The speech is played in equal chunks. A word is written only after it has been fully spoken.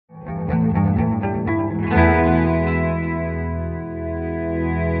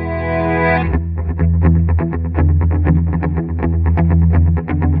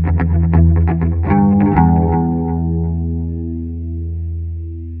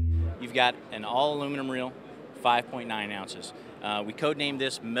You've got an all aluminum reel, 5.9 ounces. We codenamed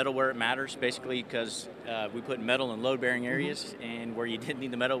this metal where it matters, basically because we put metal in load-bearing areas, and where you didn't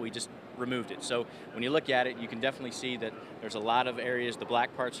need the metal, we just removed it. So when you look at it, you can definitely see that there's a lot of areas, the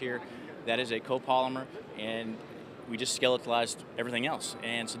black parts here, that is a copolymer, and we just skeletalized everything else.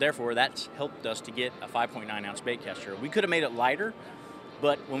 And so therefore, that's helped us to get a 5.9 ounce bait caster. We could have made it lighter,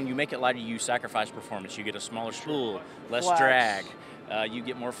 but when you make it lighter, you sacrifice performance. You get a smaller spool, less Flex. drag. You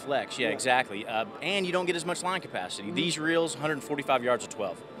get more flex, yeah. Exactly. And you don't get as much line capacity. These reels, 145 yards of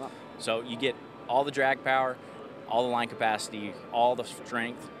 12. Wow. So you get all the drag power, all the line capacity, all the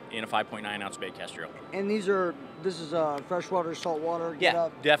strength in a 5.9 ounce bait cast reel. And this is freshwater, saltwater. Yeah,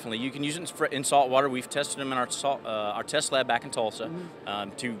 definitely. You can use it in salt water. We've tested them in our test lab back in Tulsa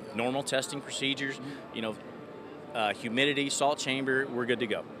to normal testing procedures. You know, humidity, salt chamber. We're good to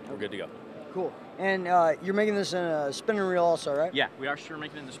go. We're good to go. Cool. And you're making this in a spinning reel also, right? Yeah, we are sure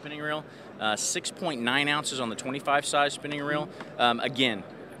making it in the spinning reel. 6.9 ounces on the 25 size spinning reel. Again,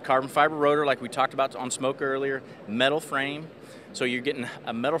 carbon fiber rotor like we talked about on smoke earlier, metal frame. So you're getting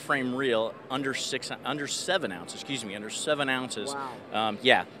a metal frame reel under 7 ounces, under 7 ounces. Wow.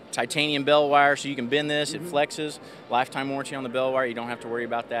 Yeah, titanium bell wire, so you can bend this, it flexes. Lifetime warranty on the bell wire, you don't have to worry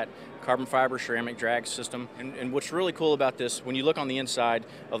about that. Carbon fiber ceramic drag system. And what's really cool about this, when you look on the inside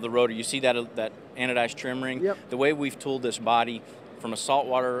of the rotor, you see that anodized trim ring. Yep. The way we've tooled this body from a salt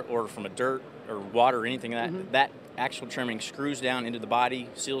water or from a dirt or water or anything like that, that actual trimming screws down into the body,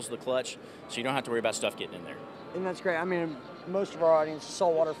 seals the clutch, so you don't have to worry about stuff getting in there. And that's great. I mean, most of our audience is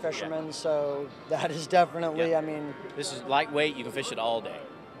saltwater fishermen, so that is definitely, I mean... This is lightweight, you can fish it all day.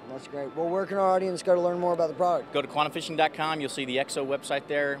 That's great. Well, where can our audience go to learn more about the product? Go to quantumfishing.com, you'll see the EXO website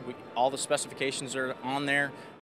there. All the specifications are on there.